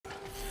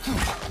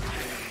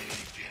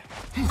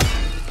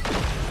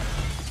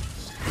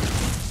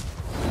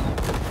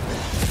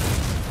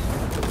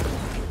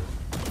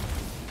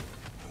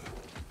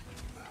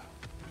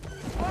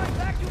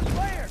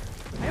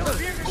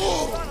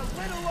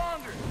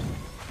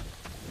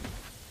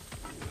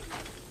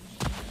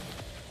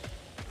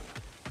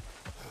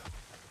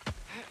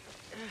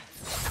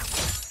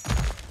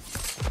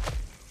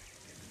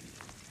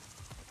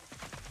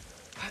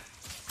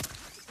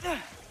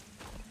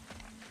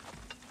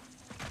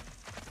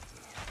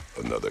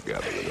Another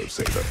gathering of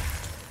Satan.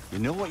 You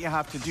know what you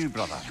have to do,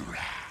 brother?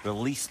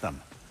 Release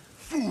them.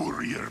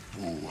 Furier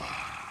Bua.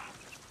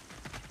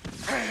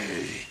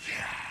 Hey.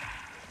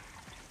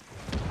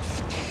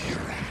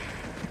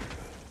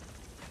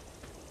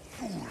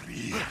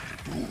 Furier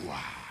Bua.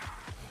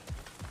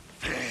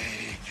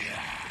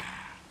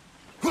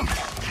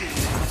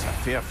 That's a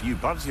fair few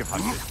birds you've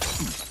hunted.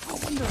 I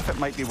wonder if it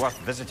might be worth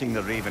visiting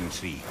the Raven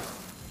Tree.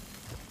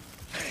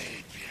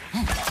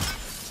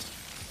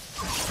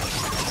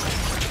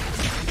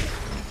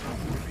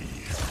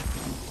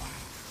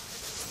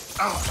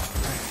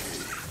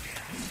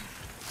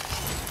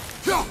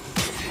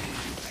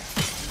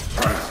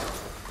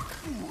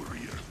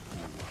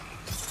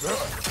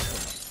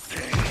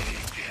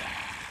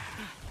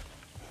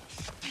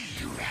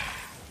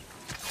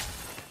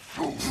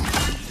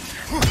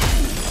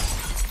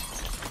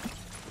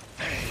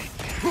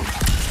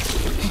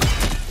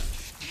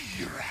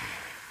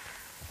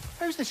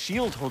 How's the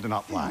shield holding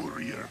up, lad?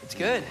 It's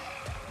good.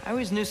 I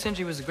always knew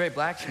Sindri was a great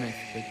blacksmith,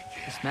 but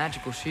this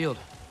magical shield,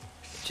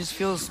 it just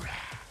feels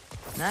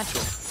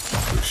natural.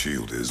 The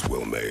shield is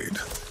well made,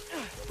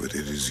 but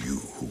it is you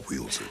who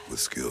wields it with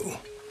skill.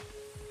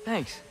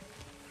 Thanks.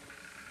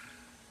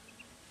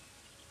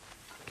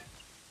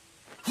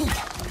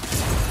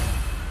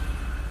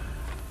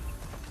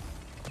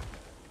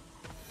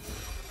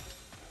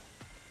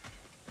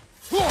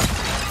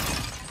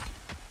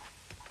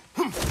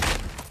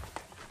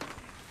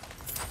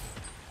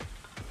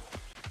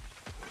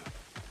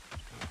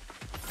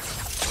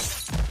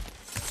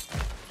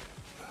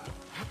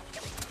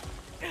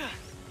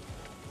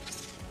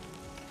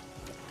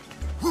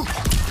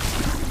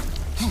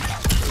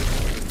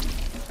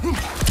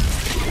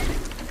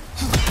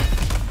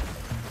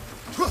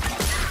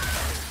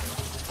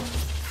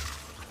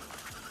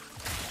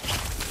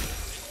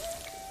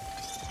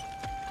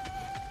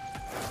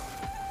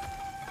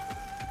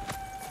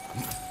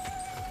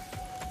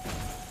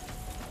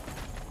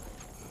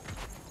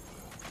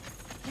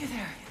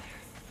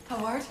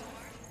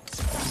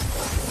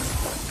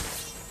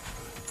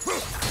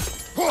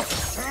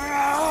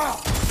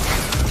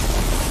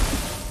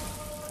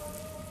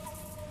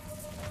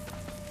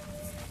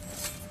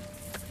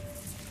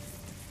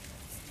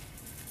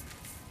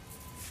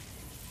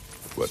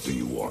 What do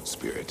you want,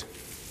 Spirit?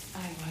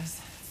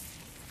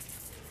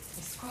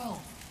 The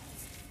scroll.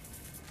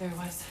 There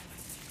was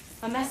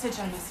a message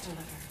I must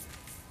deliver.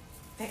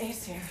 The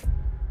Aesir.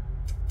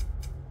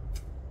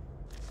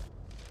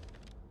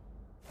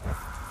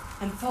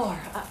 And Thor,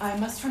 I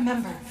must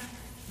remember.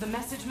 The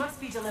message must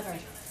be delivered.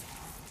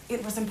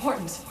 It was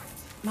important.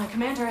 My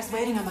commander is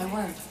waiting on my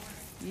word.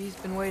 He's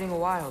been waiting a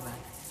while then.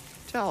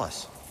 Tell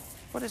us,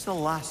 what is the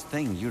last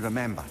thing you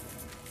remember?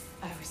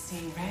 I was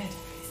seeing red.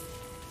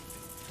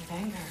 With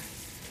anger.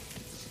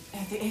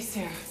 At the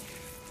Aesir.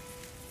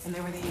 And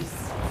there were these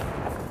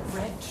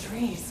red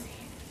trees.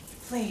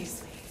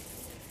 Please,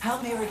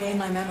 help me regain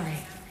my memory.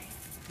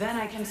 Then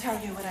I can tell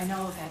you what I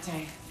know of that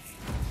day.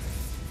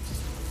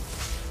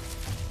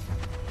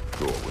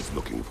 Thor was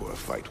looking for a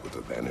fight with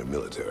the Vanir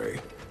military.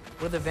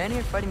 Were the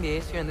Vanir fighting the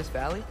Aesir in this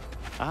valley?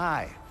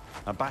 Aye.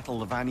 A battle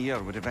the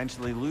Vanir would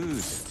eventually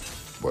lose.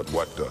 But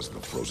what does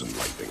the frozen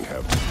lightning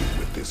have to do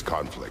with this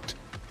conflict?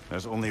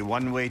 There's only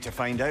one way to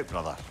find out,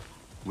 brother.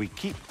 We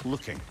keep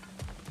looking.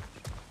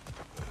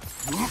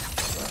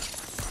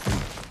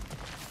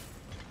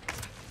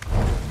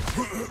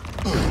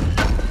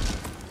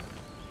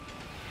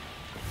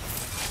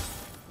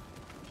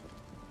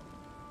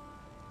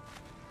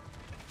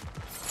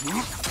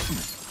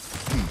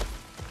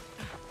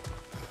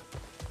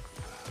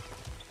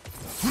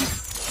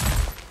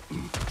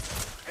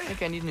 I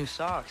think I need new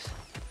socks.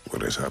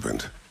 What has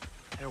happened?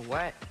 They're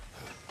wet.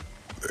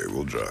 They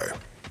will dry.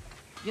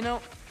 You know,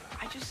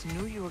 I just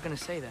knew you were gonna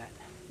say that.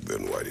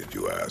 Then why did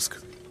you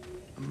ask?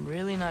 I'm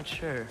really not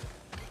sure.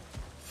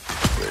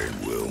 They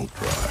will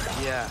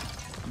dry. Yeah,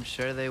 I'm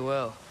sure they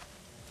will.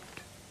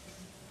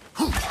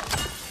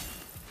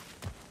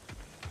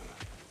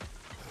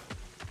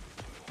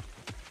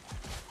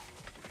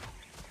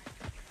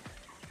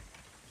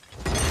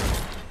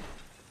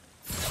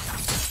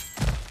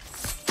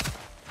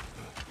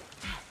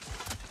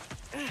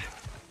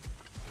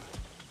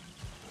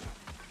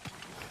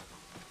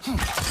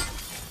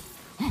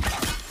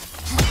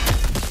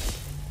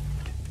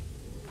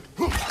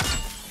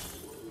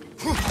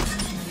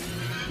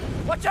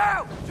 Watch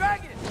out!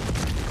 Dragon!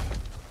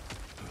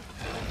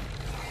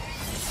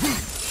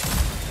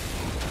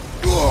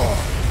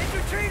 It's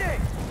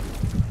retreating!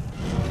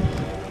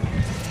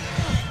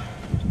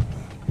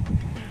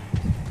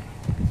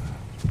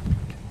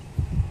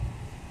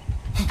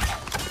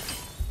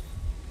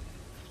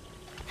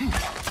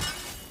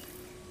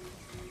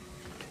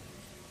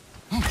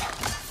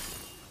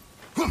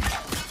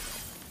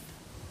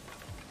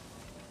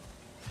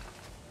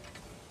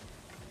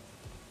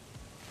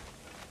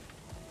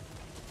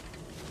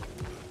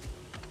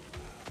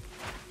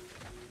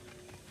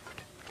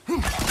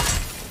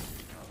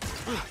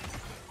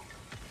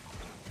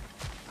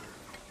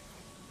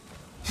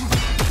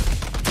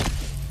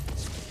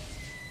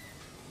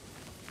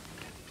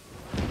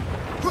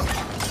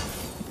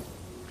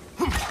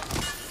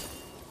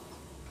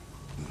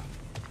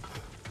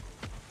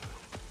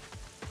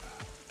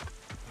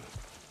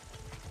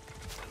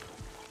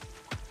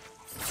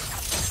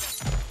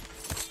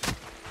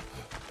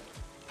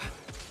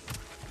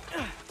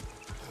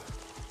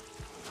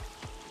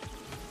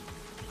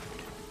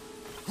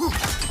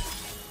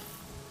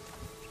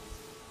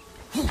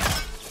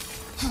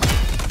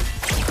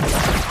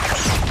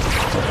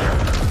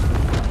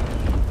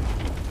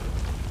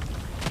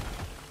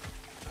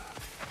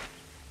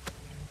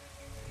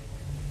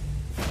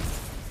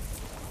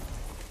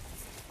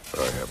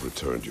 have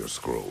returned your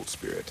scroll,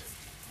 Spirit.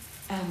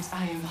 And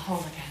I am whole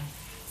again.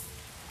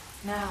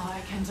 Now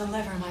I can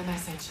deliver my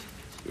message.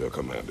 Your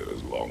commander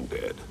is long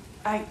dead.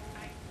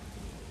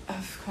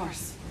 Of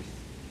course.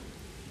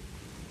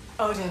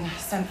 Odin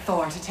sent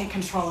Thor to take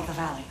control of the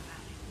valley.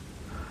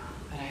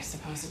 But I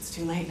suppose it's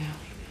too late now.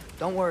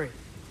 Don't worry.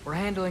 We're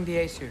handling the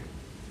Aesir.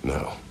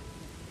 Now,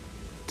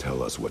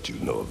 tell us what you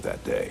know of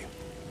that day.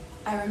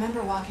 I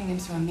remember walking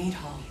into a meat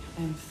hall,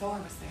 and Thor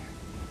was there.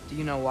 Do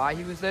you know why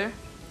he was there?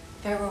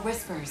 There were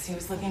whispers he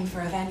was looking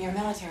for a Vanir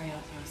military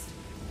outpost.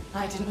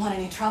 I didn't want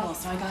any trouble,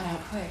 so I got out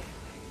quick.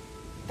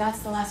 That's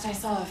the last I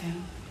saw of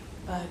him.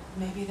 But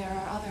maybe there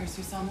are others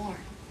who saw more.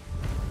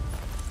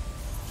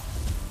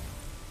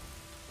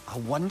 I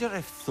wonder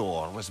if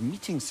Thor was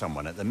meeting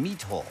someone at the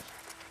mead hall.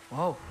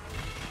 Whoa.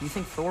 You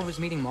think Thor was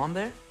meeting Mom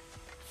there?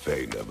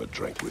 Faye never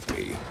drank with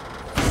me,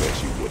 and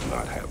she would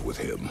not have with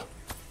him.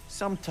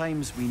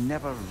 Sometimes we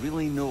never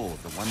really know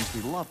the ones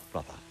we love,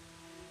 brother.